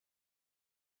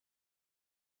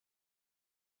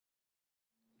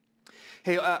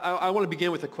Hey, I want to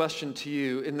begin with a question to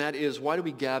you, and that is, why do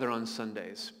we gather on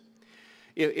Sundays?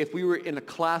 If we were in a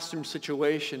classroom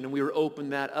situation and we were open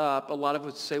that up, a lot of us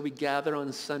would say we gather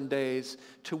on Sundays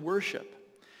to worship.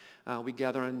 We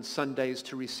gather on Sundays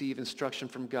to receive instruction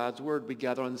from God's Word. We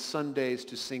gather on Sundays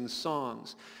to sing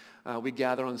songs. We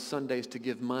gather on Sundays to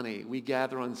give money. We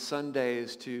gather on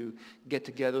Sundays to get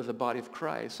together with the body of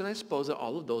Christ. And I suppose that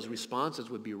all of those responses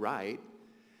would be right.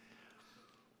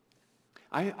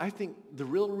 I think the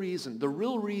real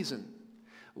reason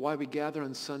why we gather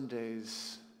on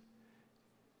Sundays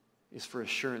is for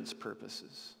assurance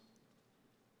purposes.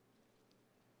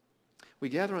 We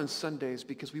gather on Sundays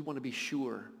because we want to be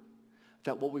sure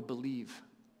that what we believe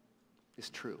is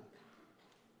true.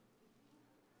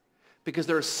 Because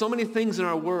there are so many things in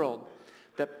our world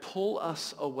that pull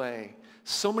us away.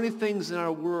 So many things in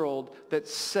our world that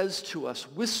says to us,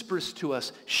 whispers to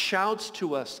us, shouts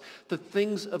to us, the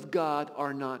things of God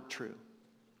are not true.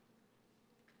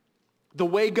 The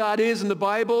way God is in the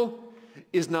Bible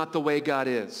is not the way God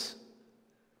is.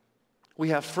 We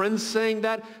have friends saying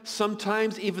that.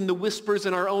 Sometimes even the whispers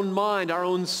in our own mind, our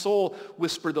own soul,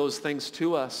 whisper those things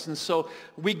to us. And so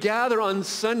we gather on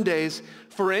Sundays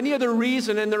for any other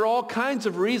reason, and there are all kinds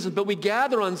of reasons, but we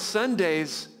gather on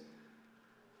Sundays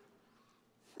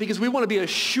because we want to be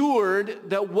assured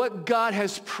that what God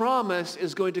has promised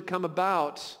is going to come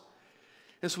about.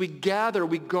 As we gather,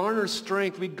 we garner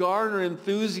strength, we garner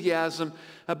enthusiasm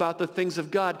about the things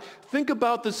of God. Think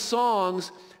about the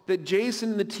songs that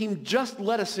Jason and the team just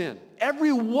led us in.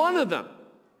 Every one of them.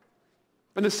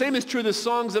 And the same is true of the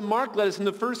songs that Mark led us in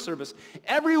the first service.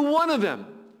 Every one of them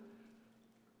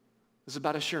is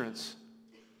about assurance.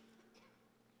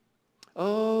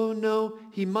 Oh no,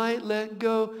 he might let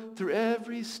go through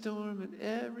every storm and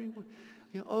every...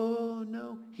 Oh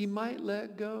no, he might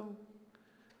let go.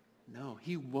 No,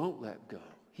 he won't let go.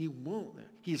 He won't let.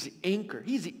 He's the anchor.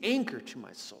 He's the anchor to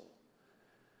my soul.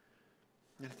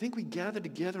 And I think we gather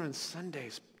together on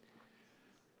Sundays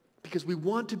because we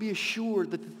want to be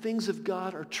assured that the things of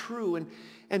God are true.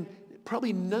 And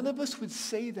probably none of us would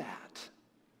say that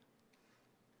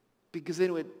because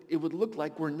then it would look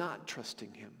like we're not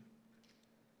trusting him.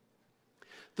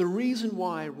 The reason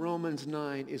why Romans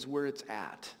 9 is where it's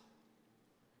at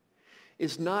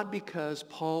is not because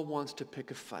Paul wants to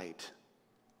pick a fight.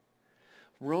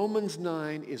 Romans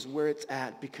 9 is where it's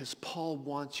at because Paul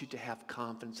wants you to have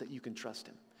confidence that you can trust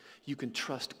him. You can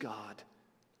trust God.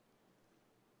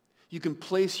 You can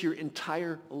place your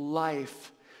entire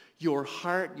life, your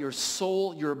heart, your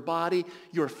soul, your body,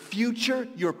 your future,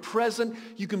 your present,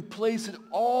 you can place it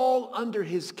all under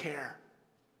his care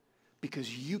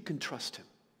because you can trust him.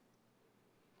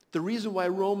 The reason why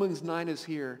Romans 9 is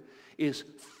here is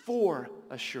for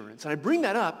assurance. And I bring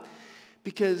that up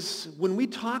because when we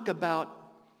talk about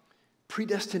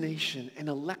predestination and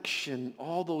election,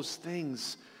 all those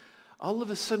things, all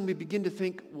of a sudden we begin to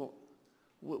think, well,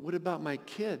 what about my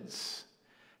kids?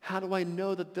 How do I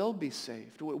know that they'll be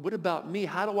saved? What about me?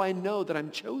 How do I know that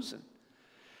I'm chosen?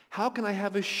 How can I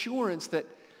have assurance that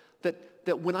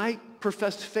when I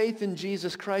professed faith in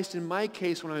Jesus Christ, in my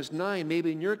case when I was 9,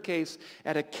 maybe in your case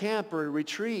at a camp or a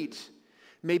retreat,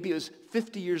 maybe it was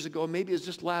 50 years ago, maybe it was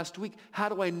just last week, how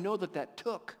do I know that that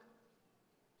took?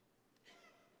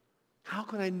 How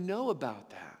can I know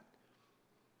about that?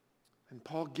 And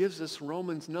Paul gives us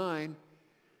Romans 9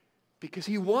 because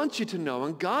he wants you to know,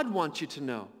 and God wants you to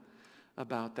know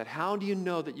about that. How do you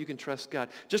know that you can trust God?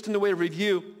 Just in the way of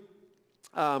review,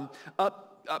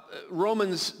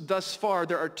 Romans thus far,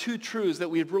 there are two truths that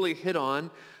we've really hit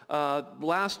on.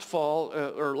 Last fall,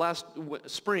 or last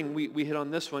spring, we hit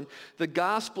on this one. The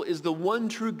gospel is the one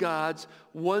true God's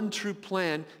one true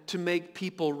plan to make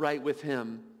people right with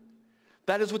him.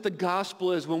 That is what the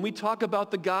gospel is. When we talk about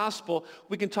the gospel,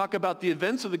 we can talk about the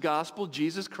events of the gospel,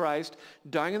 Jesus Christ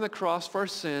dying on the cross for our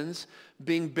sins,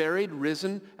 being buried,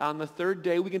 risen on the third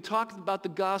day. We can talk about the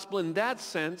gospel in that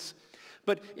sense,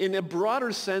 but in a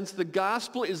broader sense, the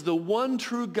gospel is the one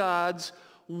true God's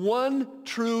one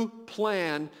true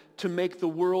plan to make the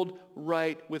world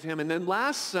right with him. And then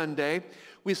last Sunday,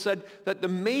 we said that the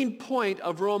main point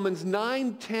of Romans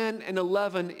 9, 10, and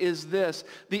 11 is this: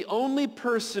 the only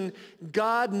person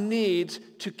God needs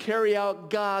to carry out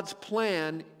God's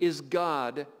plan is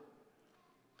God.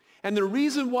 And the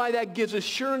reason why that gives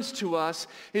assurance to us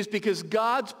is because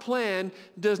God's plan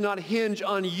does not hinge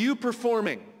on you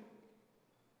performing.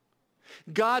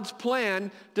 God's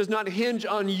plan does not hinge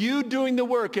on you doing the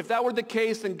work. If that were the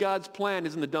case, then God's plan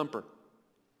is in the dumper.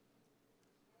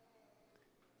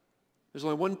 There's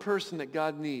only one person that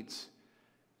God needs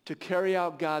to carry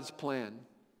out God's plan,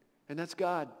 and that's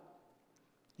God.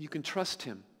 You can trust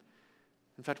him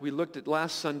In fact, we looked at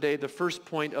last Sunday, the first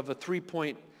point of a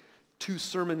 3-point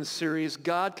 2-sermon series.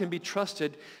 God can be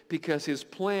trusted because his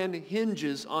plan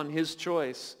hinges on his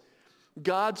choice.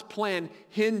 God's plan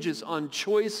hinges on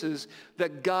choices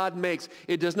that God makes.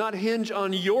 It does not hinge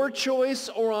on your choice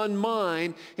or on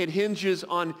mine. It hinges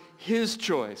on his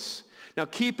choice. Now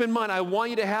keep in mind, I want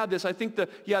you to have this. I think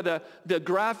the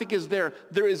graphic is there.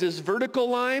 There is this vertical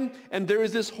line and there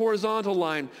is this horizontal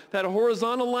line. That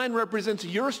horizontal line represents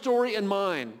your story and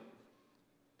mine.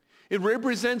 It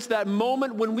represents that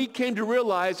moment when we came to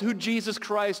realize who Jesus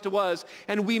Christ was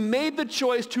and we made the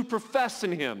choice to profess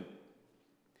in him.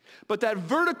 But that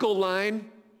vertical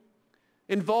line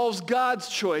involves God's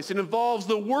choice. It involves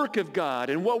the work of God.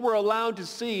 And what we're allowed to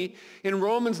see in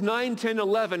Romans 9, 10,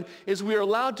 11 is we are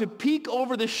allowed to peek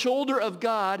over the shoulder of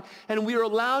God and we are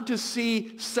allowed to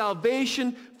see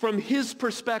salvation from his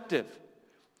perspective.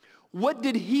 What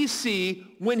did he see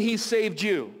when he saved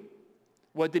you?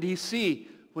 What did he see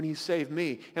when he saved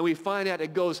me? And we find out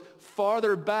it goes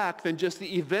farther back than just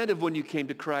the event of when you came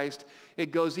to Christ.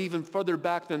 It goes even further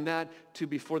back than that to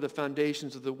before the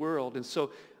foundations of the world. And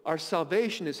so our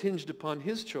salvation is hinged upon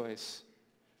his choice.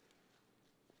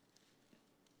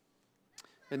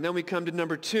 And then we come to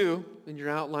number 2 in your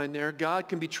outline there. God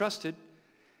can be trusted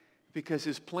because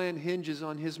his plan hinges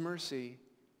on his mercy.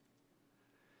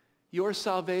 Your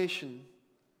salvation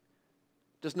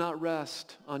does not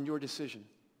rest on your decision.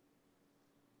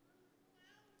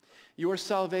 Your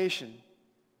salvation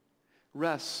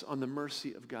rests on the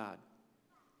mercy of God.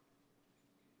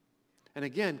 And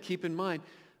again, keep in mind,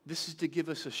 this is to give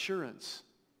us assurance.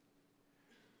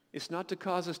 It's not to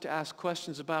cause us to ask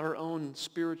questions about our own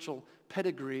spiritual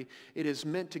pedigree. It is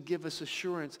meant to give us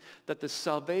assurance that the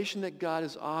salvation that God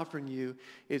is offering you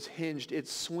is hinged. It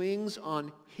swings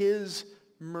on his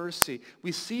mercy.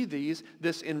 We see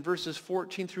this in verses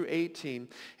 14 through 18.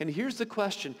 And here's the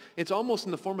question. It's almost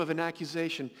in the form of an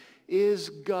accusation. Is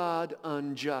God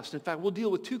unjust? In fact, we'll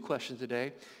deal with 2 questions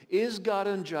today. Is God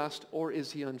unjust or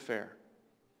is he unfair?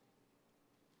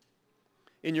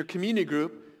 In your community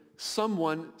group,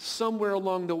 someone somewhere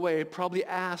along the way probably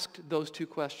asked those 2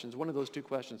 questions, one of those 2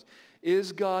 questions.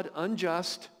 Is God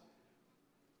unjust?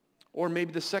 Or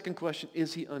maybe the second question,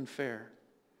 is he unfair?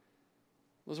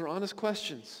 Those are honest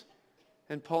questions.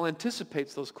 And Paul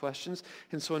anticipates those questions.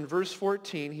 And so in verse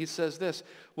 14, he says this,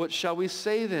 what shall we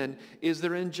say then? Is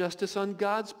there injustice on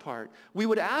God's part? We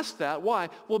would ask that. Why?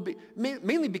 Well,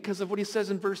 mainly because of what he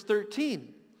says in verse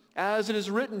 13. As it is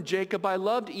written, Jacob I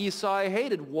loved, Esau I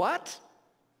hated. What?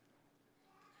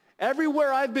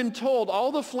 Everywhere I've been told,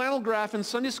 all the flannel graph in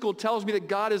Sunday school tells me that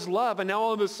God is love, and now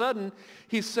all of a sudden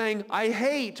he's saying, I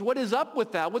hate. What is up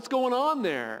with that? What's going on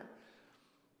there?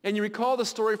 And you recall the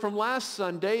story from last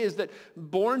Sunday is that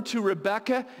born to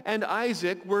Rebekah and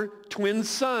Isaac were twin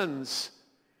sons.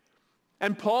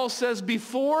 And Paul says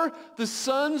before the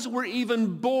sons were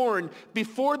even born,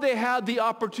 before they had the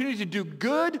opportunity to do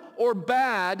good or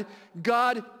bad,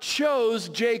 God chose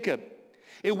Jacob.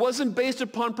 It wasn't based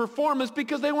upon performance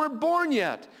because they weren't born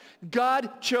yet.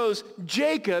 God chose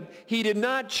Jacob. He did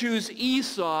not choose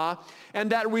Esau. And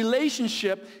that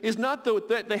relationship is not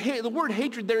the word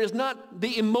hatred there is not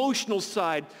the emotional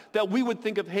side that we would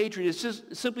think of hatred. It's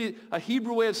just simply a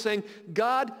Hebrew way of saying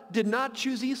God did not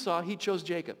choose Esau. He chose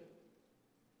Jacob.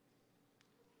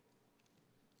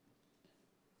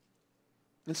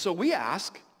 And so we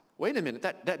ask, wait a minute,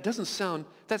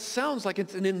 that sounds like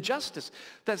it's an injustice.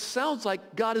 That sounds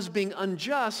like God is being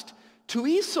unjust to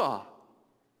Esau.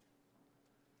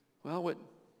 Well, what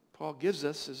Paul gives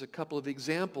us is a couple of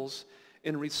examples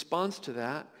in response to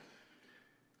that.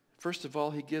 First of all,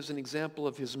 he gives an example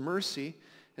of his mercy,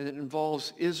 and it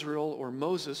involves Israel or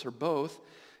Moses or both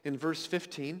in verse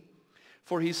 15.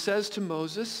 For he says to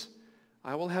Moses,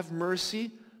 I will have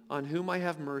mercy on whom I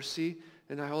have mercy,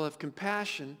 and I will have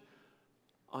compassion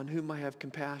on whom I have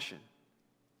compassion.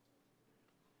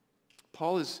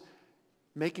 Paul is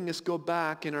making us go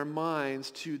back in our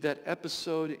minds to that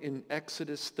episode in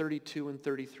Exodus 32 and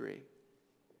 33.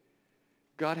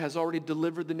 God has already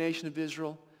delivered the nation of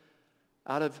Israel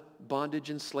out of bondage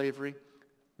and slavery.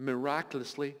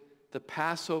 Miraculously, the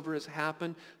Passover has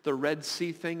happened. The Red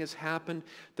Sea thing has happened.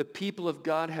 The people of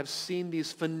God have seen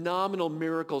these phenomenal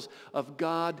miracles of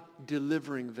God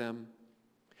delivering them.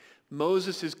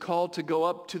 Moses is called to go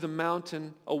up to the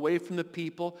mountain away from the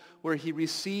people where he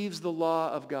receives the law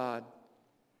of God.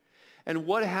 And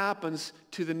what happens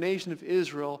to the nation of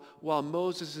Israel while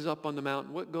Moses is up on the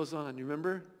mountain? What goes on? You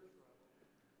remember?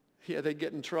 Yeah, they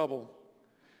get in trouble.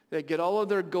 They get all of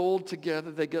their gold together.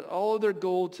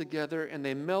 And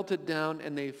they melt it down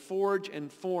and they forge and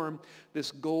form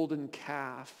this golden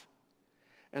calf.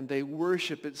 And they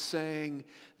worship it saying,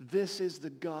 this is the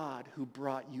God who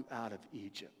brought you out of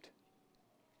Egypt.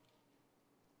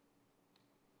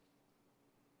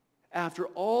 After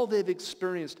all they've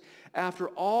experienced, after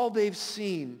all they've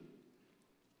seen,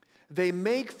 they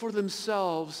make for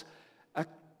themselves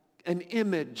an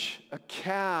image, a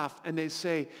calf, and they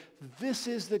say, this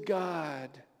is the God.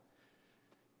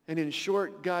 And in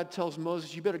short, God tells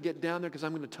Moses, you better get down there because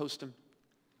I'm going to toast him.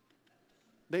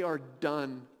 They are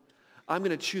done. I'm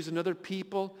going to choose another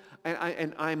people,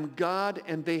 and I'm God,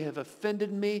 and they have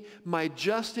offended me. My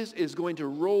justice is going to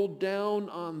roll down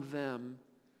on them.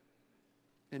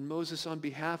 And Moses, on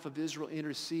behalf of Israel,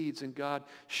 intercedes, and God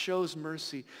shows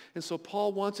mercy. And so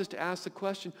Paul wants us to ask the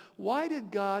question, why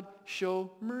did God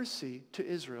show mercy to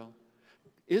Israel?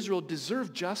 Israel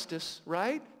deserved justice,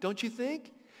 right? Don't you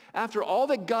think? After all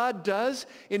that God does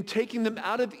in taking them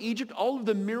out of Egypt, all of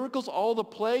the miracles, all the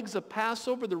plagues, the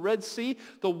Passover, the Red Sea,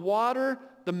 the water,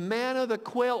 the manna, the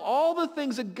quail, all the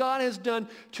things that God has done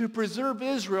to preserve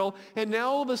Israel, and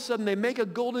now all of a sudden they make a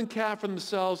golden calf for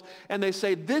themselves and they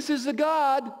say, this is the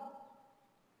God.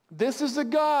 This is the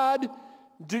God.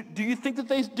 Do you think that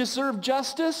they deserve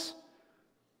justice?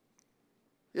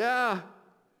 Yeah,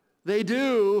 they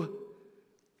do.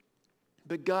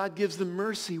 But God gives them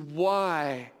mercy.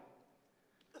 Why?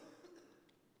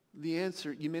 The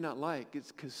answer you may not like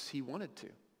is because he wanted to.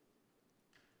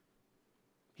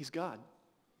 He's God.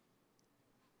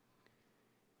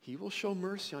 He will show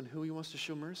mercy on who he wants to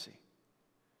show mercy.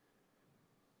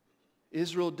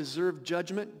 Israel deserved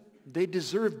judgment. They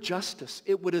deserved justice.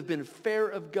 It would have been fair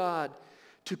of God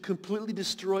to completely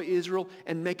destroy Israel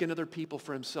and make another people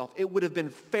for himself. It would have been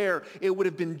fair. It would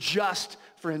have been just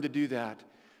for him to do that.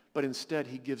 But instead,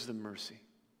 he gives them mercy.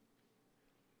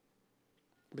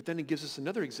 But then he gives us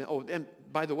another example. Oh, and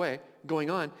by the way, going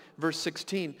on, verse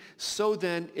 16, so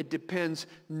then it depends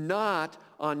not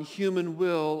on human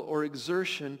will or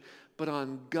exertion, but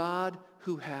on God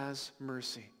who has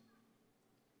mercy.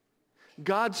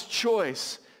 God's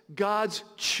choice, God's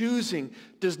choosing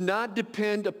does not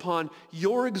depend upon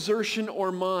your exertion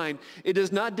or mine. It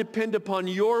does not depend upon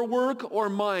your work or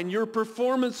mine, your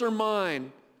performance or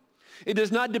mine. It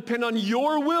does not depend on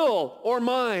your will or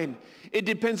mine. It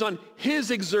depends on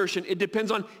his exertion. It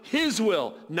depends on his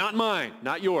will, not mine,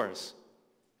 not yours.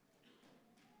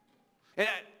 And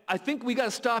I think we got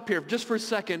to stop here just for a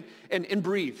second and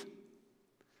breathe.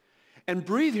 And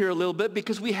breathe here a little bit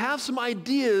because we have some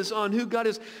ideas on who God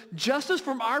is. Justice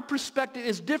from our perspective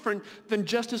is different than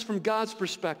justice from God's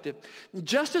perspective.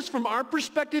 Justice from our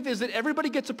perspective is that everybody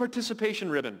gets a participation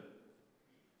ribbon.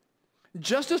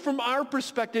 Justice from our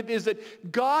perspective is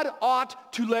that God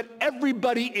ought to let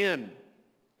everybody in.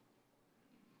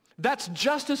 That's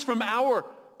justice from our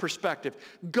perspective.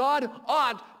 God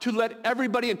ought to let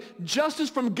everybody in. Justice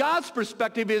from God's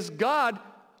perspective is God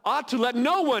ought to let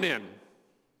no one in.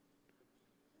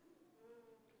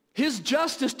 His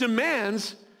justice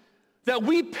demands that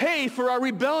we pay for our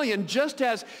rebellion, just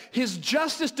as his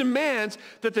justice demands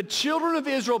that the children of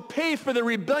Israel pay for their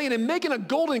rebellion and making a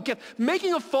golden calf,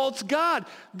 making a false god.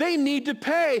 They need to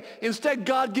pay. Instead,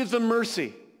 God gives them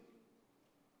mercy.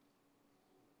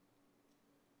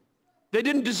 They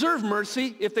didn't deserve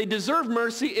mercy. If they deserved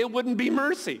mercy, it wouldn't be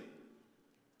mercy.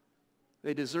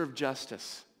 They deserve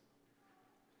justice.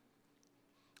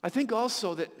 I think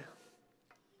also that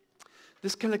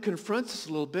this kind of confronts us a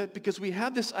little bit because we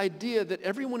have this idea that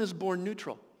everyone is born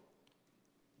neutral.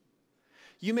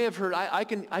 You may have heard, I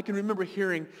can remember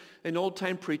hearing an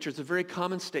old-time preacher, it's a very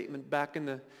common statement back in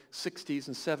the 60s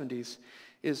and 70s,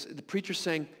 is the preacher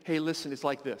saying, hey, listen, it's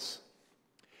like this.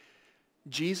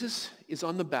 Jesus is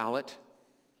on the ballot,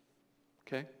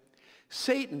 okay?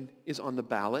 Satan is on the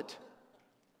ballot,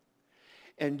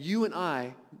 and you and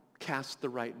I cast the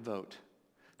right vote.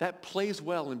 That plays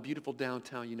well in beautiful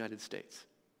downtown United States.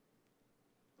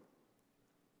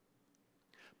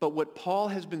 But what Paul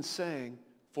has been saying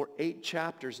for 8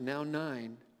 chapters, now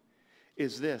 9,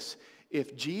 is this.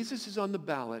 If Jesus is on the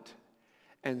ballot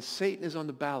and Satan is on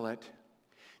the ballot,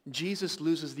 Jesus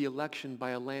loses the election by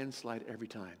a landslide every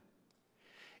time.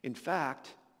 In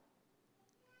fact,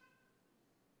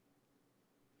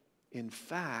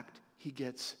 he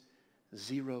gets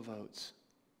 0 votes.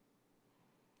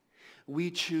 We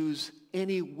choose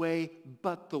any way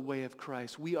but the way of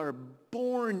Christ. We are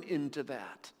born into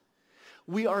that.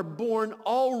 We are born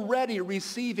already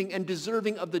receiving and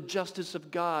deserving of the justice of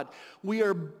God. We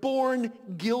are born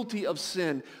guilty of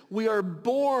sin. We are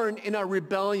born in our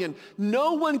rebellion.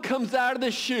 No one comes out of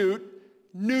the chute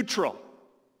neutral.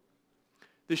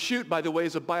 The chute, by the way,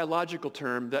 is a biological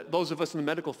term that those of us in the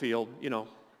medical field,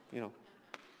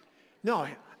 No,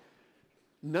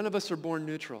 None of us are born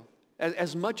neutral.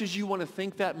 As much as you want to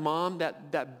think that mom,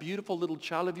 that beautiful little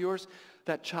child of yours,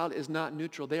 that child is not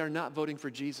neutral. They are not voting for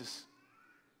Jesus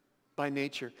by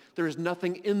nature. There is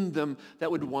nothing in them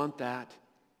that would want that.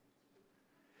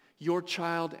 Your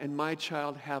child and my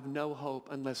child have no hope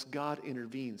unless God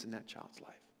intervenes in that child's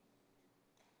life.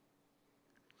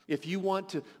 If you want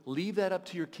to leave that up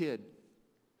to your kid,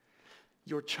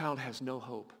 your child has no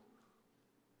hope.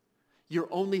 Your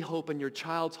only hope and your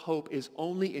child's hope is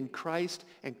only in Christ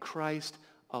and Christ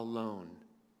alone.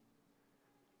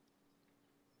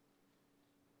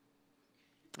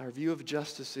 Our view of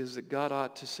justice is that God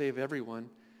ought to save everyone,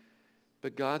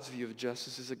 but God's view of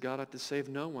justice is that God ought to save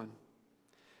no one.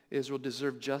 Israel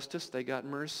deserved justice, they got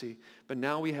mercy. But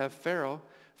now we have Pharaoh.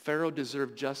 Pharaoh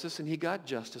deserved justice, and he got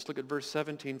justice. Look at verse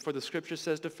 17. For the scripture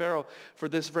says to Pharaoh, for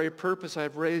this very purpose I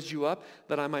have raised you up,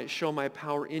 that I might show my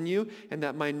power in you, and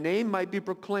that my name might be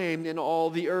proclaimed in all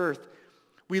the earth.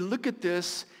 We look at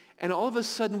this, and all of a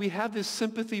sudden we have this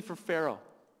sympathy for Pharaoh.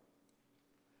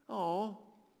 Oh,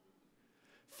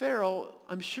 Pharaoh,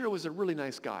 I'm sure, was a really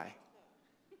nice guy.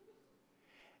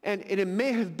 And it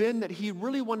may have been that he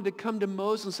really wanted to come to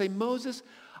Moses and say, Moses,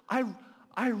 I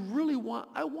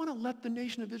want to let the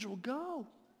nation of Israel go.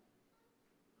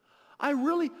 I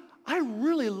really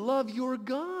love your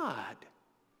God.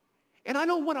 And I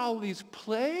don't want all these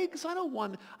plagues. I don't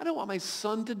want my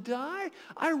son to die.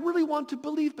 I really want to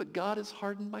believe, but God has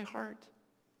hardened my heart.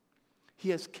 He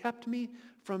has kept me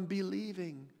from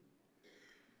believing.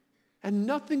 And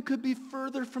nothing could be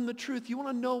further from the truth. You want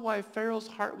to know why Pharaoh's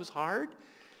heart was hard?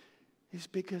 It's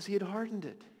because he had hardened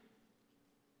it.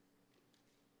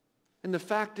 And the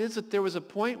fact is that there was a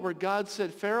point where God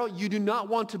said, Pharaoh, you do not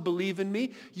want to believe in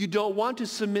me. You don't want to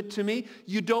submit to me.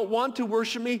 You don't want to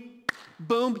worship me.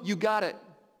 Boom, you got it.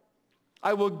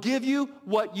 I will give you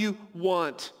what you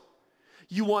want.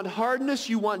 You want hardness.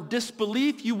 You want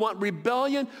disbelief. You want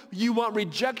rebellion. You want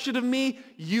rejection of me.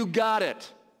 You got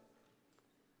it.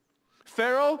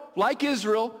 Pharaoh, like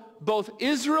Israel, both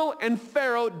Israel and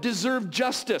Pharaoh deserve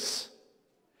justice.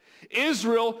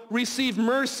 Israel received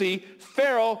mercy.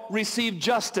 Pharaoh received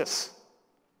justice.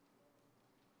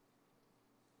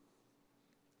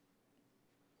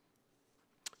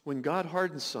 When God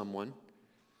hardens someone,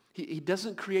 he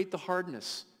doesn't create the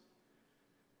hardness.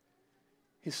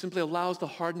 He simply allows the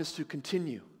hardness to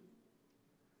continue.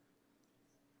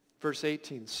 Verse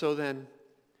 18, so then,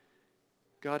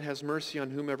 God has mercy on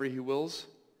whomever he wills,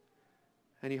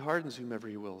 and he hardens whomever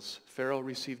he wills. Pharaoh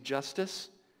received justice.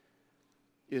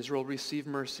 Israel received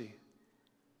mercy.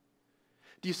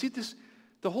 Do you see this?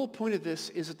 The whole point of this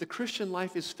is that the Christian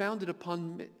life is founded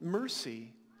upon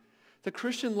mercy. The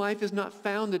Christian life is not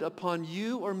founded upon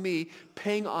you or me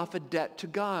paying off a debt to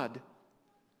God.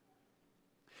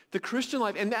 The Christian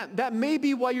life, and that may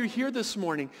be why you're here this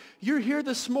morning. You're here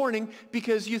this morning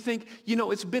because you think,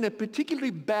 it's been a particularly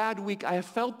bad week. I have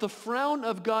felt the frown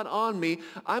of God on me.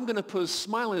 I'm going to put a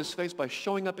smile on his face by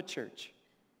showing up at church.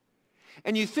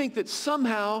 And you think that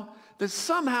somehow this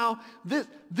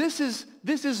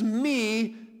is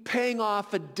me paying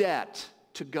off a debt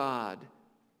to God.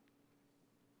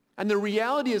 And the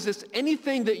reality is this: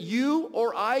 anything that you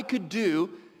or I could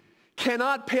do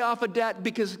cannot pay off a debt,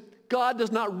 because God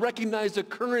does not recognize the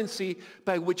currency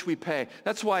by which we pay.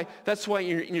 That's why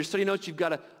in your study notes you've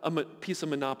got a piece of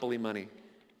Monopoly money.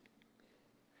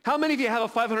 How many of you have a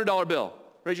 $500 bill?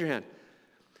 Raise your hand.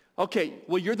 Okay,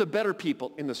 well, you're the better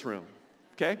people in this room.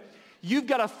 Okay? You've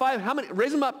got how many,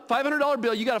 raise them up, $500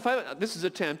 bill, you got this is a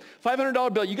 10,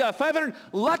 $500 bill, you got a 500,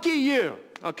 lucky you,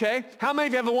 okay? How many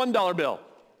of you have a $1 bill?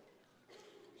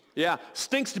 Yeah,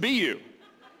 stinks to be you.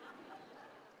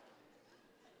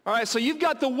 All right, so you've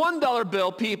got the $1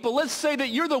 bill, people. Let's say that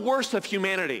you're the worst of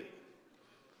humanity.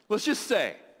 Let's just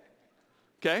say,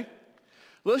 okay?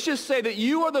 Let's just say that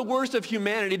you are the worst of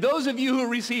humanity. Those of you who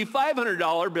receive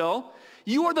 $500 bill,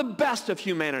 you are the best of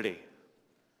humanity.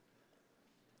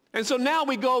 And so now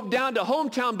we go down to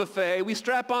Hometown Buffet, we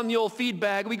strap on the old feed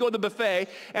bag, we go to the buffet,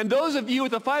 and those of you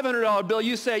with a $500 bill,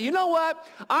 you say, you know what?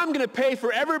 I'm going to pay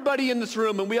for everybody in this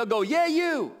room, and we all go, yeah,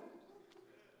 you.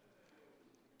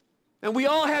 And we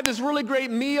all have this really great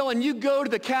meal, and you go to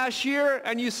the cashier,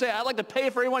 and you say, I'd like to pay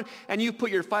for everyone, and you put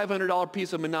your $500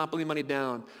 piece of Monopoly money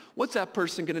down. What's that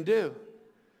person going to do?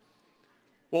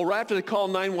 Well, right after they call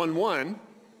 911,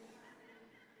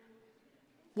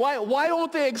 why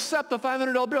don't they accept the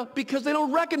 $500 bill? Because they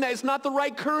don't recognize it's not the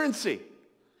right currency.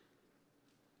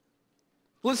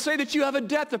 Let's say that you have a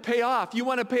debt to pay off. You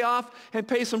want to pay off and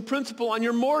pay some principal on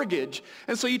your mortgage.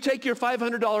 And so you take your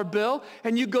 $500 bill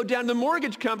and you go down to the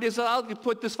mortgage company and say, I'll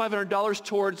put this $500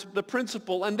 towards the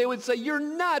principal. And they would say, you're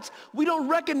nuts. We don't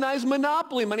recognize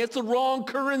monopoly money. It's the wrong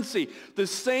currency. The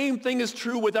same thing is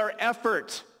true with our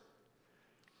effort.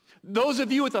 Those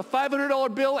of you with a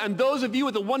 $500 bill and those of you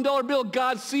with a $1 bill,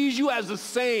 God sees you as the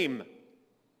same.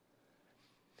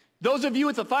 Those of you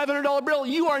with a $500 bill,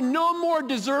 you are no more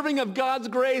deserving of God's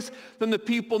grace than the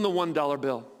people in the $1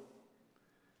 bill.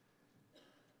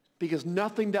 Because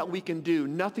nothing that we can do,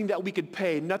 nothing that we could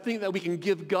pay, nothing that we can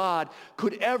give God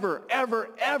could ever,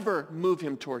 ever, ever move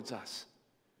him towards us.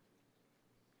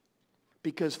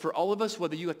 Because for all of us,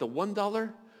 whether you at the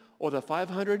 $1 or the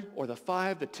 500 or the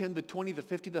 5, the 10, the 20, the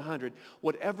 50, the 100,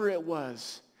 whatever it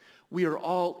was, we are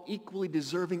all equally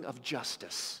deserving of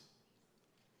justice.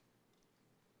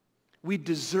 We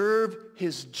deserve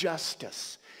his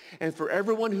justice. And for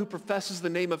everyone who professes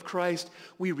the name of Christ,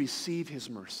 we receive his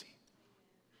mercy.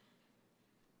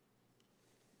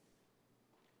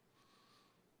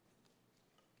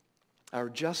 Our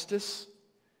justice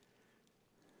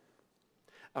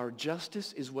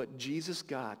is what Jesus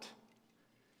got.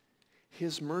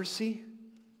 His mercy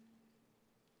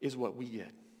is what we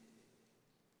get.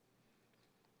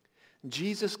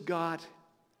 Jesus got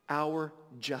our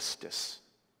justice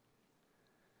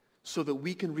so that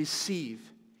we can receive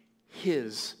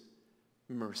his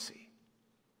mercy.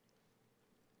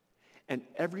 And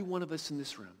every one of us in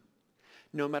this room,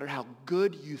 no matter how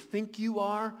good you think you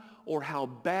are or how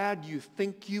bad you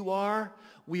think you are,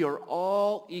 we are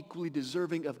all equally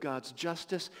deserving of God's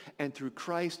justice, and through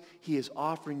Christ, he is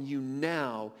offering you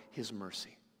now his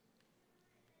mercy.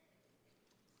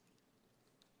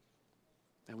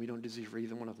 And we don't deserve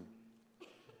either one of them.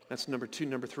 That's number two.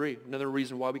 Number three, another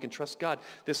reason why we can trust God.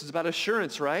 This is about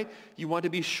assurance, right? You want to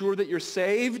be sure that you're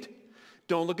saved?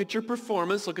 Don't look at your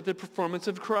performance. Look at the performance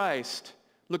of Christ.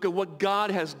 Look at what God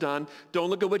has done. Don't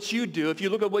look at what you do. If you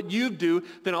look at what you do,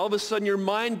 then all of a sudden your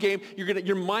mind game,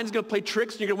 your mind's going to play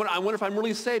tricks, and you're going to wonder, I wonder if I'm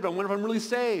really saved. I wonder if I'm really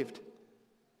saved.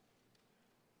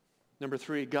 Number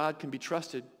three, God can be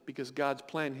trusted because God's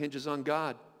plan hinges on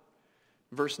God.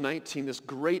 Verse 19, this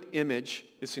great image,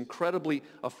 this incredibly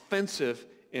offensive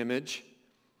image.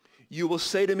 You will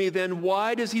say to me then,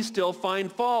 why does he still find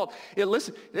fault?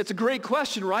 Listen, it's a great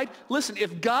question, right? Listen,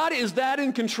 if God is that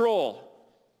in control,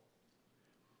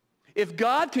 if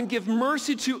God can give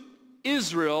mercy to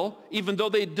Israel, even though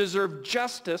they deserve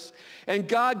justice, and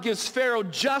God gives Pharaoh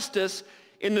justice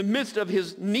in the midst of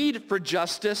his need for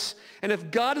justice, and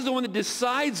if God is the one that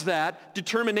decides that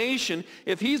determination,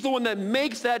 if he's the one that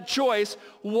makes that choice,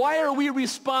 why are we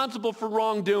responsible for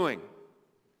wrongdoing?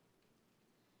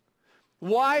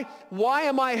 Why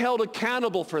am I held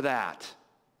accountable for that?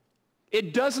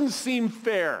 It doesn't seem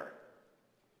fair.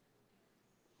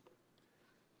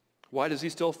 Why does he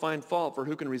still find fault? For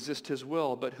who can resist his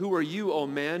will? But who are you, O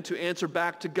man, to answer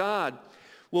back to God?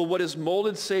 Will what is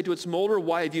molded say to its molder,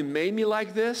 why have you made me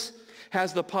like this?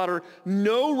 Has the potter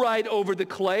no right over the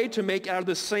clay to make out of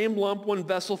the same lump one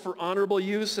vessel for honorable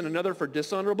use and another for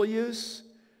dishonorable use?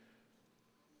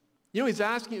 You know,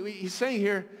 he's saying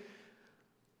here,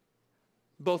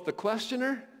 both the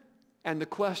questioner and the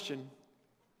question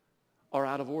are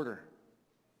out of order.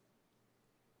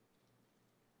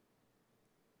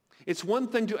 It's one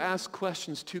thing to ask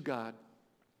questions to God.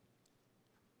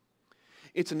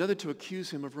 It's another to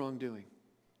accuse him of wrongdoing.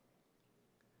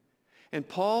 And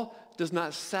Paul does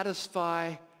not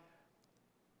satisfy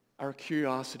our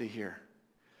curiosity here.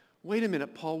 Wait a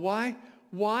minute, Paul, why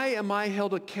am I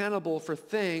held accountable for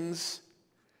things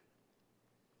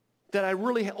that I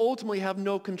really ultimately have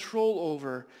no control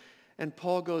over? And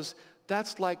Paul goes,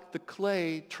 that's like the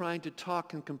clay trying to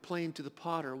talk and complain to the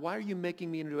potter. Why are you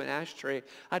making me into an ashtray?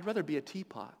 I'd rather be a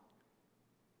teapot.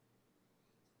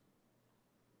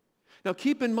 Now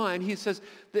keep in mind, he says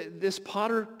this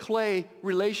potter-clay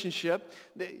relationship,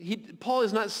 Paul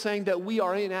is not saying that we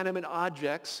are inanimate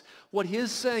objects. What he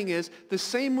is saying is the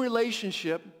same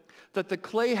relationship that the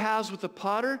clay has with the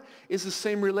potter is the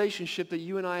same relationship that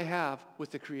you and I have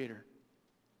with the Creator.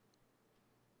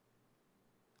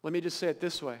 Let me just say it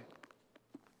this way.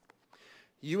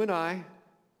 You and I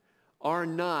are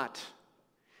not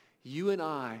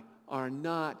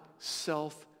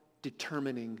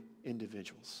self-determining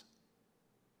individuals.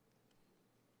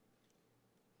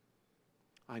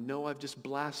 I know I've just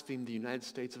blasphemed the United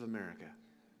States of America.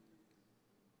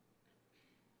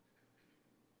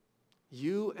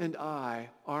 You and I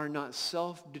are not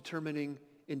self-determining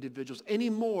individuals any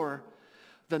more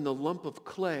than the lump of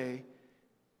clay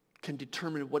can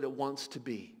determine what it wants to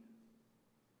be.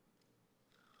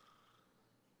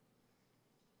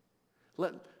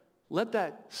 Let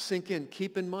that sink in.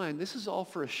 Keep in mind, this is all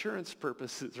for assurance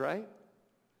purposes, right?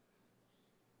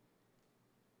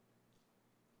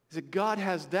 That God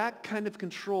has that kind of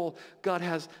control. God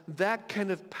has that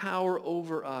kind of power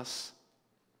over us.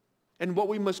 And what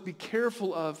we must be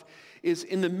careful of is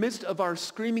in the midst of our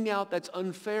screaming out, that's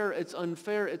unfair, it's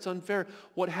unfair, it's unfair,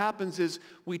 what happens is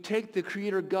we take the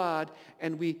Creator God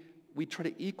and we try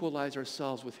to equalize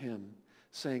ourselves with Him,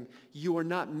 saying, you are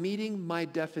not meeting my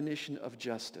definition of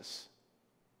justice.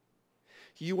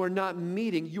 You are not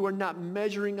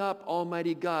measuring up,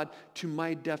 Almighty God, to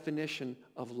my definition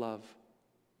of love.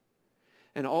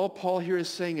 And all Paul here is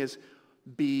saying is,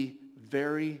 be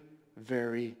very,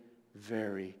 very,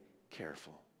 very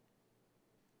careful.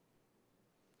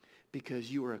 Because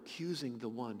you are accusing the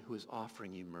one who is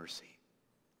offering you mercy.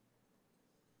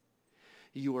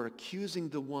 You are accusing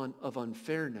the one of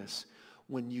unfairness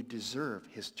when you deserve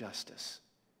his justice.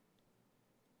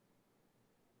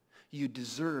 You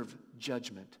deserve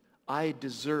judgment. I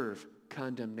deserve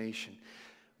condemnation.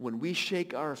 When we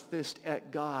shake our fist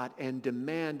at God and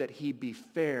demand that he be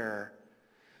fair,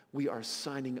 we are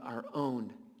signing our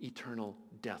own eternal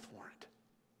death warrant.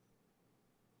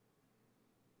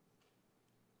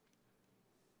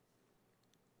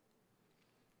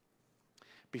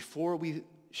 Before we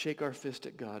shake our fist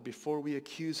at God, before we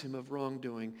accuse him of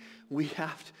wrongdoing, we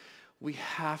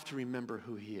have to remember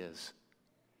who he is.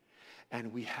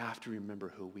 And we have to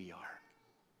remember who we are.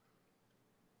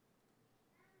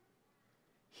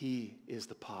 He is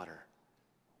the potter.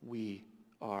 We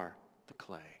are the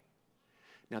clay.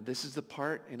 Now this is the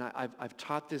part, and I've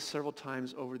taught this several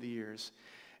times over the years,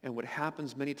 and what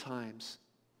happens many times,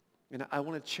 and I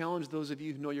want to challenge those of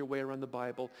you who know your way around the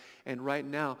Bible, and right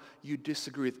now you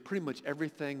disagree with pretty much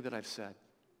everything that I've said.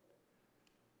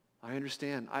 I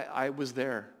understand. I was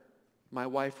there. My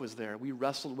wife was there. We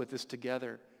wrestled with this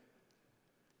together.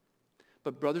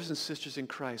 But brothers and sisters in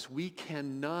Christ, we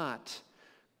cannot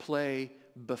play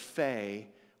buffet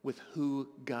with who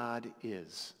God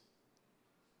is.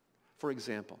 For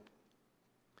example,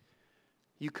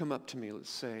 you come up to me, let's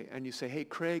say, and you say, hey,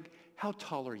 Craig, how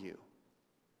tall are you?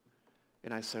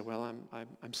 And I say, well, I'm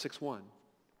 6'1".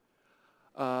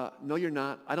 No, you're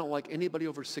not. I don't like anybody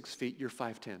over 6 feet. You're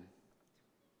 5'10".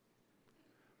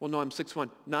 Well, no, I'm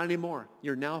 6'1". Not anymore.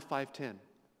 You're now 5'10".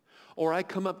 Or I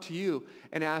come up to you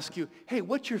and ask you, hey,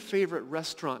 what's your favorite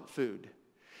restaurant food?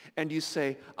 And you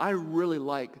say, I really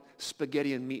like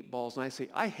spaghetti and meatballs. And I say,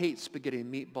 I hate spaghetti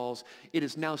and meatballs. It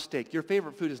is now steak. Your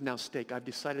favorite food is now steak. I've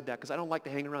decided that because I don't like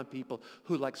to hang around people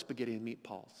who like spaghetti and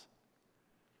meatballs.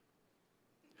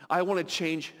 I want to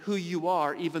change who you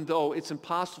are, even though it's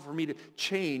impossible for me to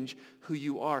change who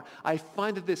you are. I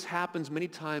find that this happens many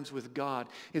times with God,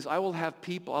 is I will have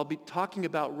people, I'll be talking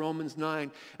about Romans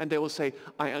 9, and they will say,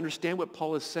 I understand what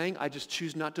Paul is saying, I just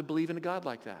choose not to believe in a God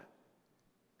like that.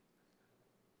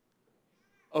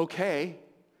 Okay.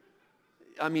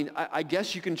 I mean, I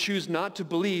guess you can choose not to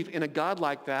believe in a God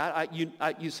like that.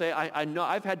 You say, I know,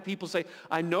 I've had people say,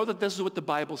 I know that this is what the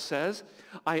Bible says.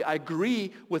 I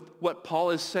agree with what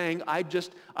Paul is saying. I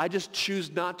just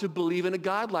choose not to believe in a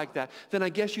God like that. Then I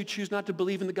guess you choose not to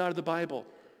believe in the God of the Bible.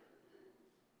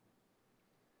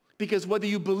 Because whether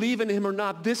you believe in him or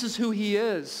not, this is who he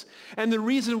is. And the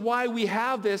reason why we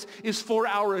have this is for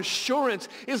our assurance.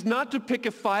 It's not to pick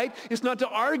a fight. It's not to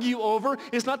argue over.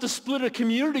 It's not to split a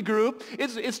community group.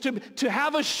 It's to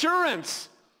have assurance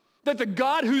that the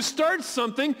God who starts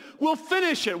something will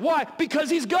finish it. Why?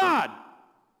 Because he's God.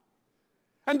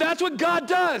 And that's what God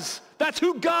does. That's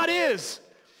who God is.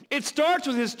 It starts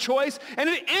with his choice and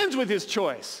it ends with his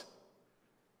choice.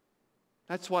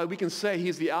 That's why we can say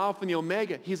he's the Alpha and the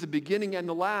Omega. He's the beginning and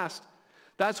the last.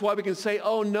 That's why we can say,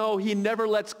 oh no, he never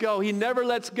lets go. He never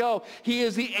lets go. He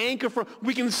is the anchor for,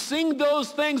 we can sing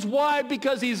those things. Why?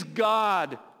 Because he's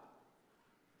God.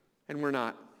 And we're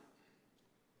not.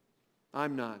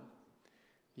 I'm not.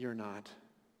 You're not.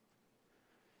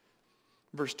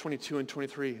 Verse 22 and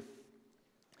 23,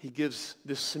 he gives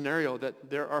this scenario that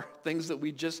there are things that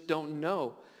we just don't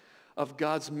know of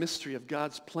God's mystery, of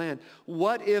God's plan.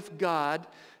 What if God,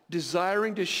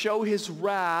 desiring to show his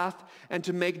wrath and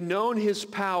to make known his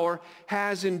power,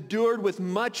 has endured with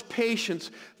much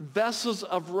patience vessels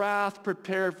of wrath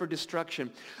prepared for destruction?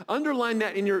 Underline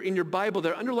that in your Bible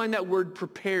there. Underline that word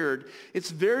prepared. It's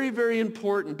very, very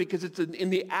important because it's in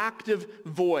the active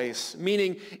voice,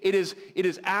 meaning it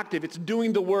is active. It's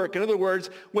doing the work. In other words,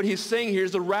 what he's saying here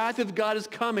is the wrath of God is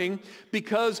coming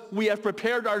because we have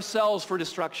prepared ourselves for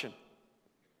destruction.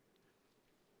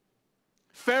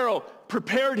 Pharaoh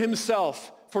prepared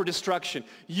himself for destruction.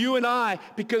 You and I,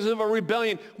 because of our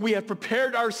rebellion, we have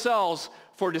prepared ourselves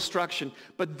for destruction.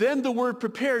 But then the word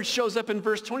prepared shows up in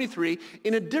verse 23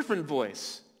 in a different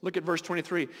voice. Look at verse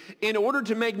 23. In order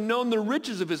to make known the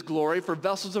riches of his glory for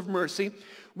vessels of mercy,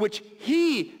 which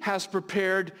he has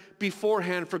prepared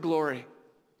beforehand for glory.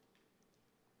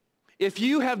 If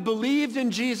you have believed in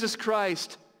Jesus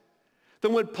Christ,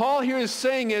 then what Paul here is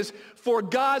saying is, for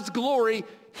God's glory,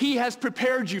 he has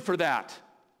prepared you for that.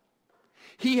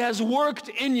 He has worked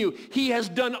in you. He has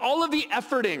done all of the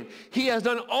efforting. He has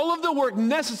done all of the work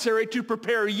necessary to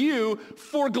prepare you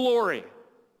for glory.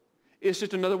 It's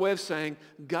just another way of saying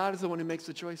God is the one who makes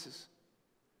the choices.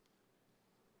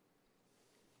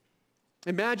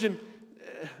 Imagine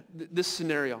this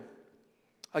scenario.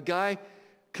 A guy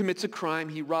commits a crime.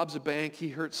 He robs a bank. He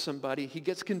hurts somebody. He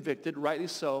gets convicted, rightly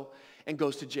so, and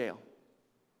goes to jail.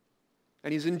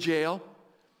 And he's in jail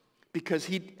because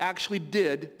he actually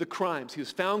did the crimes. He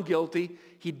was found guilty.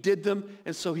 He did them,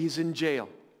 and so he's in jail.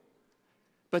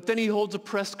 But then he holds a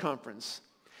press conference.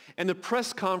 And the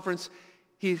press conference,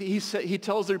 he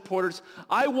tells the reporters,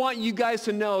 I want you guys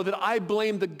to know that I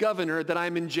blame the governor that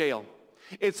I'm in jail.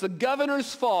 It's the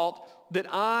governor's fault that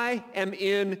I am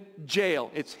in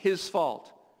jail. It's his fault.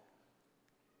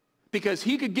 Because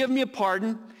he could give me a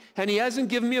pardon, and he hasn't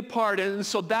given me a pardon, and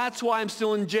so that's why I'm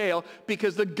still in jail,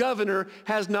 because the governor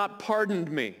has not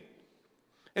pardoned me.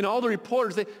 And all the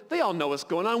reporters, they all know what's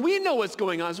going on. We know what's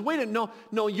going on. So wait a minute,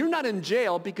 no, you're not in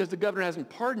jail because the governor hasn't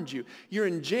pardoned you. You're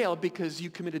in jail because you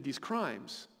committed these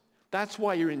crimes. That's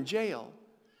why you're in jail.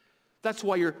 That's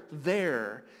why you're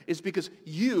there, is because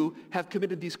you have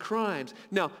committed these crimes.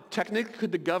 Now, technically,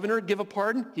 could the governor give a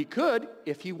pardon? He could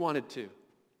if he wanted to.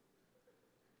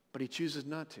 But he chooses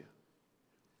not to.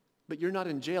 But you're not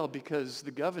in jail because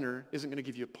the governor isn't going to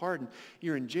give you a pardon.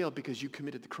 You're in jail because you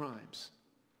committed the crimes.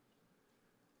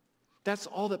 That's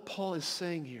all that Paul is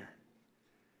saying here.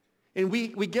 And we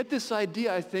get this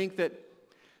idea, I think, that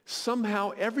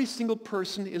somehow every single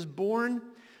person is born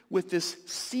with this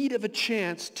seed of a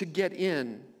chance to get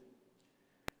in.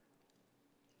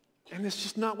 And it's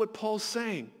just not what Paul's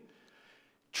saying.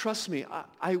 Trust me,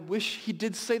 I wish he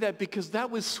did say that, because that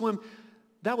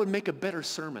would make a better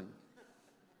sermon.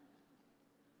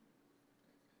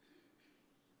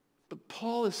 But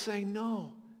Paul is saying,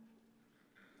 no.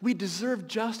 We deserve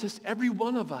justice, every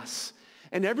one of us.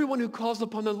 And everyone who calls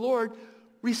upon the Lord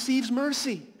receives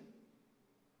mercy.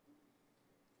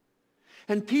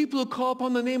 And people who call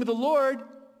upon the name of the Lord,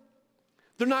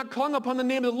 they're not calling upon the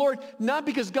name of the Lord, not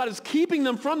because God is keeping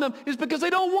them from them, it's because they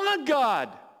don't want God.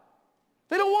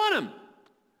 They don't want him.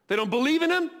 They don't believe in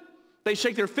him. They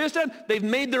shake their fist at him. They've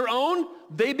made their own.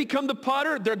 They become the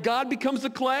potter. Their God becomes the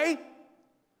clay.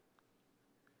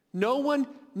 No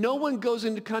one goes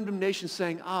into condemnation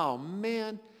saying, oh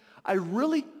man, I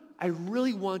really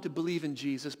wanted to believe in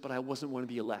Jesus, but I wasn't one of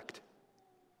the elect.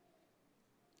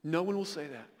 No one will say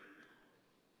that.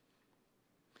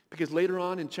 Because later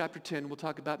on in chapter 10, we'll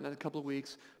talk about it in a couple of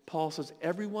weeks, Paul says,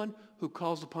 everyone who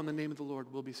calls upon the name of the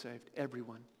Lord will be saved.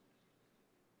 Everyone.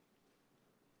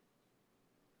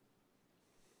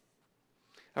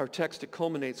 Our text, it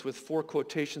culminates with 4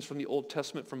 quotations from the Old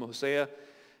Testament, from Hosea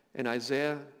and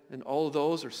Isaiah, and all of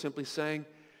those are simply saying,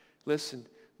 listen,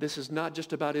 this is not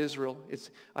just about Israel.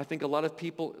 I think a lot of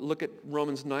people look at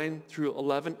Romans 9 through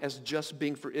 11 as just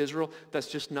being for Israel. That's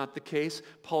just not the case.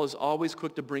 Paul is always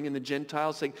quick to bring in the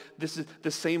Gentiles, saying this is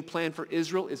the same plan for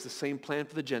Israel is the same plan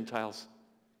for the Gentiles.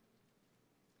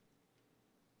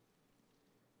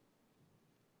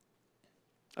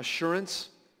 Assurance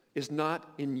is not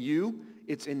in you,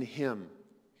 it's in him.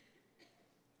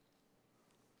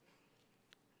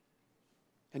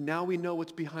 And now we know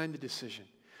what's behind the decision.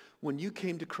 When you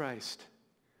came to Christ,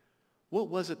 what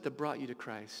was it that brought you to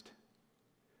Christ?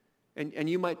 And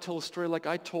you might tell a story like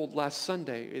I told last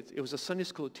Sunday. It was a Sunday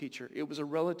school teacher. It was a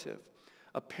relative,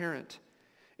 a parent.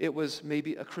 It was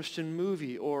maybe a Christian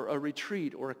movie or a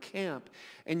retreat or a camp.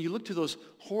 And you look to those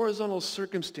horizontal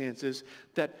circumstances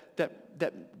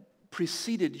that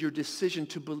preceded your decision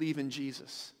to believe in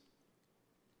Jesus.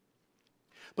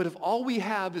 But if all we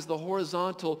have is the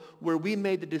horizontal where we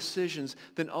made the decisions,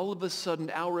 then all of a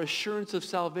sudden our assurance of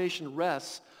salvation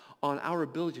rests on our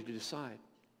ability to decide.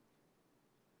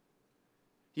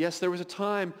 Yes, there was a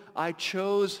time I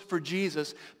chose for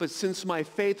Jesus, but since my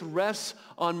faith rests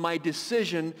on my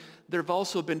decision, there have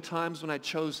also been times when I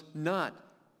chose not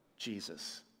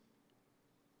Jesus.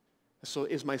 So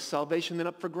is my salvation then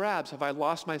up for grabs? Have I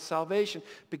lost my salvation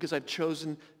because I've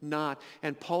chosen not?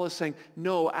 And Paul is saying,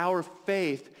 no, our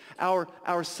faith,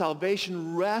 our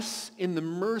salvation rests in the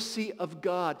mercy of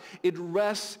God. It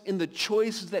rests in the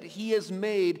choices that he has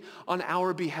made on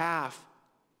our behalf.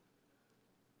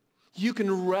 You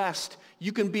can rest.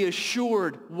 You can be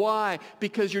assured. Why?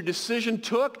 Because your decision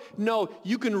took? No,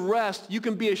 you can rest. You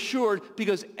can be assured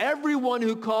because everyone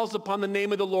who calls upon the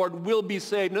name of the Lord will be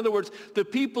saved. In other words, the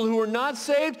people who are not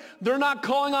saved, they're not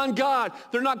calling on God.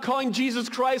 They're not calling Jesus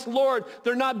Christ Lord.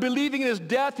 They're not believing in his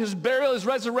death, his burial, his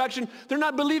resurrection. They're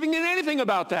not believing in anything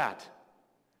about that.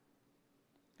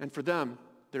 And for them,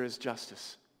 there is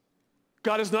justice.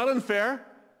 God is not unfair.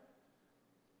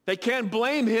 They can't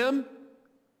blame him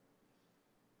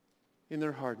in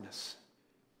their hardness.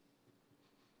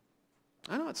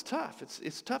 I know it's tough.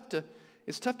 It's tough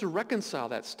to reconcile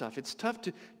that stuff. It's tough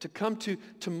to come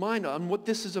to mind on what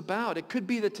this is about. It could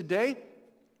be that today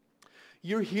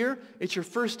you're here, it's your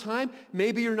first time,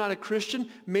 maybe you're not a Christian,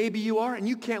 maybe you are, and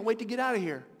you can't wait to get out of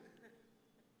here.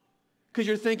 Because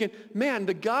you're thinking, man,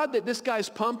 the God that this guy's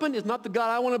pumping is not the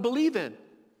God I want to believe in.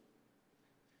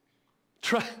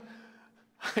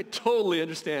 I totally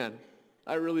understand.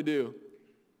 I really do.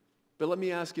 But let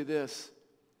me ask you this.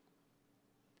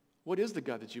 What is the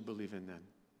God that you believe in then?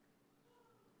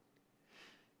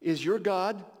 Is your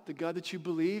God, the God that you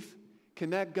believe, can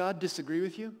that God disagree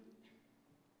with you?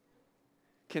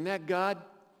 Can that God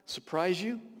surprise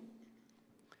you?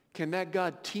 Can that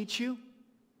God teach you?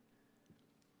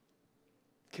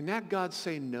 Can that God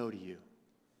say no to you?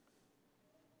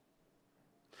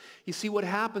 You see, what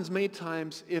happens many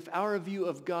times, if our view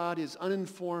of God is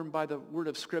uninformed by the word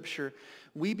of Scripture,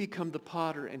 we become the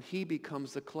potter and he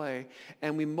becomes the clay.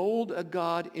 And we mold a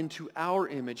God into our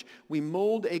image. We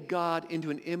mold a God into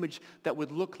an image that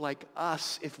would look like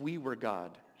us if we were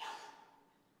God.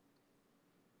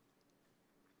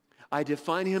 I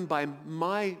define him by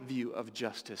my view of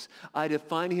justice. I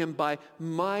define him by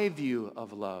my view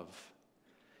of love.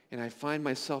 And I find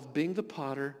myself being the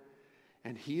potter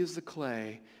and he is the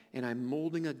clay, and I'm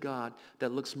molding a God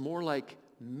that looks more like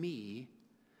me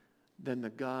than the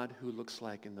God who looks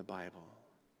like in the Bible.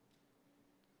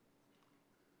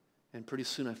 And pretty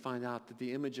soon I find out that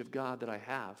the image of God that I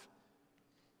have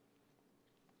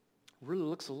really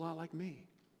looks a lot like me.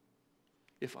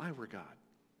 If I were God,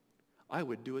 I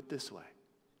would do it this way.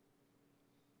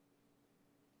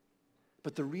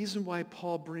 But the reason why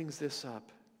Paul brings this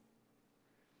up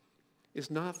is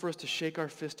not for us to shake our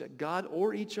fist at God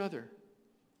or each other.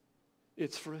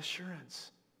 It's for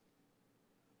assurance.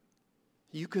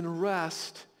 You can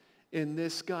rest in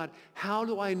this God. How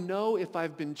do I know if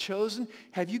I've been chosen?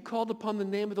 Have you called upon the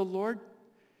name of the Lord?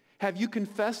 Have you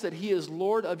confessed that he is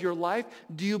Lord of your life?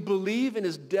 Do you believe in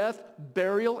his death,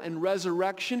 burial, and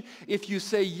resurrection? If you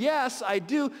say, yes, I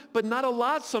do, but not a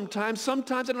lot sometimes.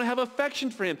 Sometimes I don't have affection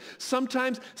for him.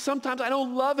 Sometimes I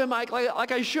don't love him like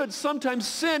I should. Sometimes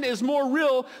sin is more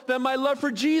real than my love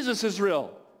for Jesus is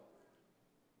real.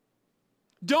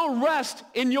 Don't rest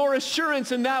in your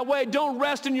assurance in that way. Don't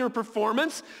rest in your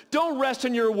performance. Don't rest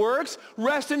in your works.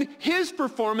 Rest in his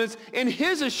performance, in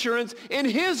his assurance, in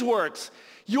his works.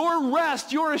 Your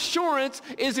rest, your assurance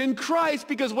is in Christ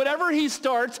because whatever he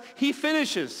starts, he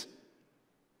finishes.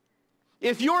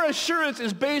 If your assurance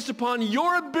is based upon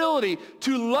your ability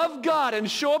to love God and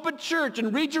show up at church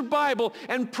and read your Bible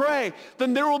and pray,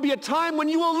 then there will be a time when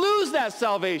you will lose that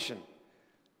salvation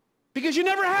because you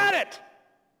never had it.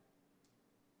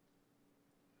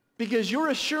 Because your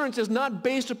assurance is not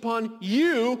based upon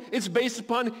you, it's based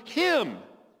upon him.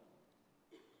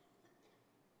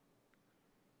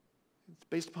 It's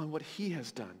based upon what he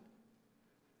has done.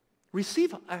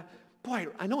 Receive, boy,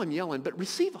 I know I'm yelling, but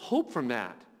receive hope from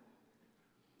that.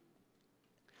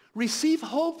 Receive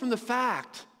hope from the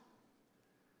fact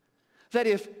that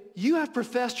if you have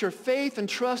professed your faith and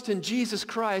trust in Jesus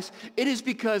Christ, it is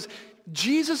because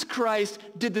Jesus Christ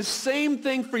did the same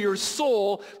thing for your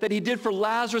soul that he did for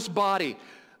Lazarus' body.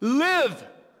 Live.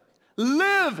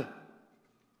 Live.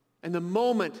 And that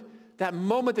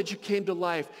moment that you came to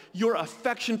life, your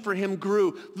affection for him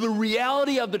grew. The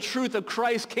reality of the truth of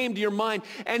Christ came to your mind.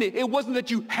 And it wasn't that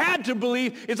you had to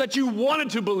believe, it's that you wanted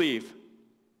to believe.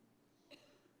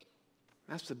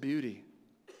 That's the beauty.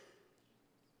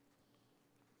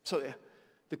 So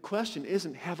the question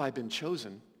isn't, have I been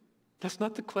chosen? That's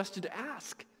not the question to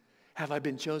ask. Have I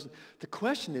been chosen? The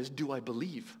question is, do I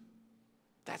believe?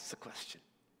 That's the question.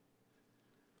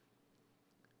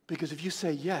 Because if you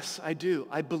say, yes, I do,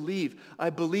 I believe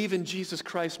in Jesus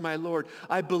Christ my Lord,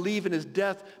 I believe in his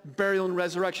death, burial, and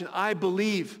resurrection, I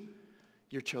believe,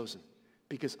 you're chosen.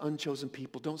 Because unchosen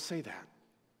people don't say that.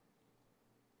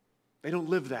 They don't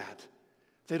live that.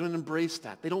 They don't embrace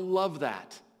that. They don't love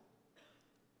that.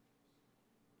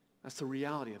 That's the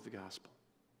reality of the gospel.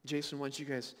 Jason, why don't you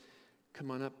guys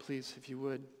come on up, please, if you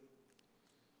would.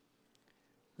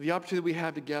 The opportunity we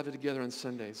have to gather together on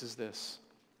Sundays is this.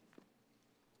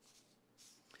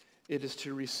 It is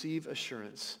to receive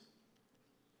assurance.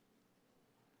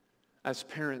 As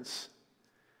parents,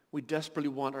 we desperately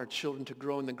want our children to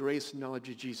grow in the grace and knowledge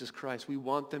of Jesus Christ. We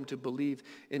want them to believe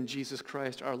in Jesus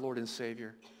Christ, our Lord and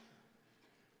Savior.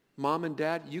 Mom and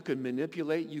Dad, you could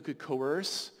manipulate, you could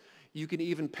coerce, you can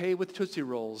even pay with Tootsie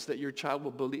Rolls that your child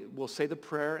will say the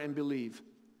prayer and believe.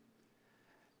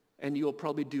 And you'll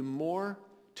probably do more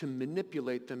to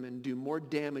manipulate them and do more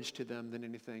damage to them than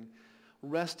anything.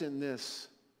 Rest in this.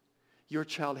 Your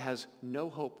child has no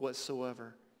hope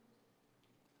whatsoever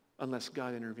unless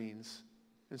God intervenes.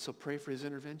 And so pray for his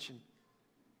intervention.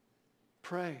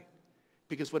 Pray.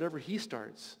 Because whatever he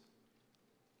starts,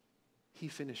 he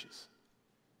finishes.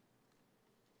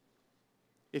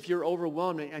 If you're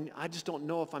overwhelmed and I just don't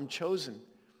know if I'm chosen,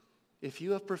 if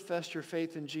you have professed your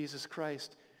faith in Jesus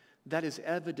Christ, that is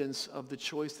evidence of the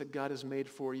choice that God has made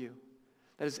for you.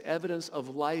 That is evidence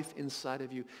of life inside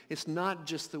of you. It's not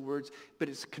just the words, but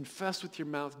it's confess with your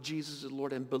mouth Jesus is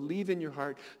Lord and believe in your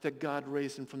heart that God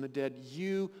raised him from the dead.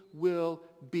 You will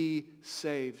be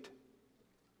saved.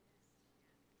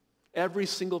 Every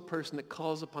single person that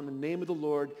calls upon the name of the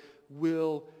Lord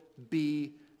will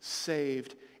be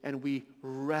saved. And we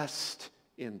rest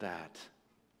in that.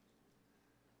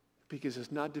 Because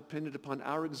it's not dependent upon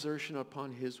our exertion or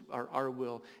upon our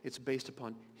will. It's based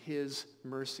upon his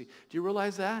mercy. Do you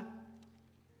realize that?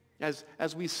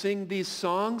 As we sing these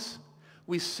songs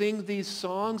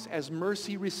as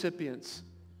mercy recipients.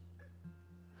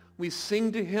 We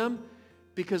sing to him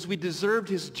because we deserved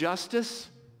his justice,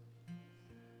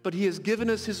 but he has given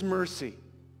us his mercy.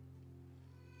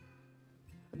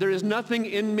 There is nothing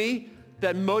in me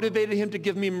that motivated him to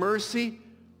give me mercy.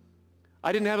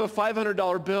 I didn't have a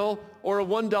 $500 bill or a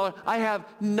 $1. I have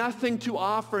nothing to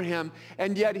offer him,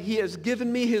 and yet he has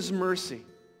given me his mercy.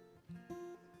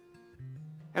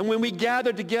 And when we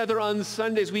gather together on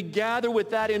Sundays, we gather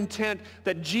with that intent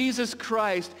that Jesus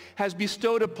Christ has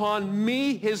bestowed upon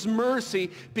me his mercy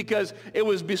because it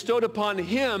was bestowed upon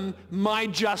him my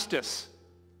justice.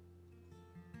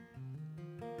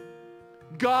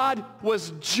 God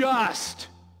was just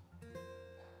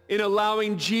in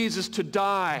allowing Jesus to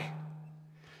die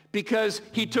because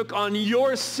he took on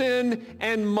your sin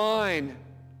and mine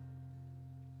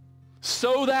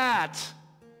so that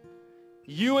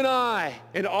you and I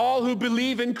and all who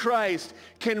believe in Christ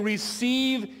can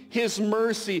receive his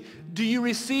mercy. Do you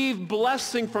receive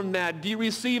blessing from that? Do you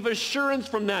receive assurance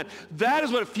from that? That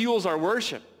is what fuels our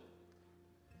worship.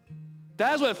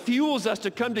 That is what fuels us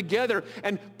to come together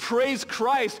and praise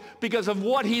Christ because of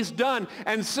what he's done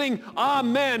and sing,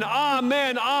 Amen,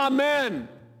 Amen, Amen.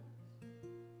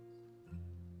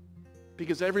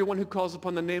 Because everyone who calls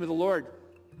upon the name of the Lord,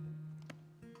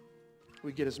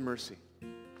 we get his mercy.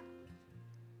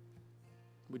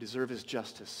 We deserve his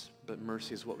justice, but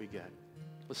mercy is what we get.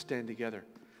 Let's stand together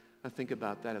and think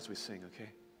about that as we sing, okay?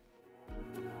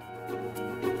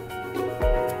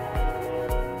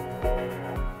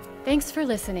 Thanks for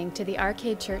listening to the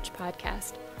Arcade Church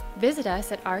podcast. Visit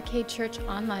us at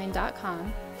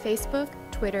arcadechurchonline.com,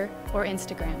 Facebook, Twitter, or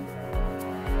Instagram.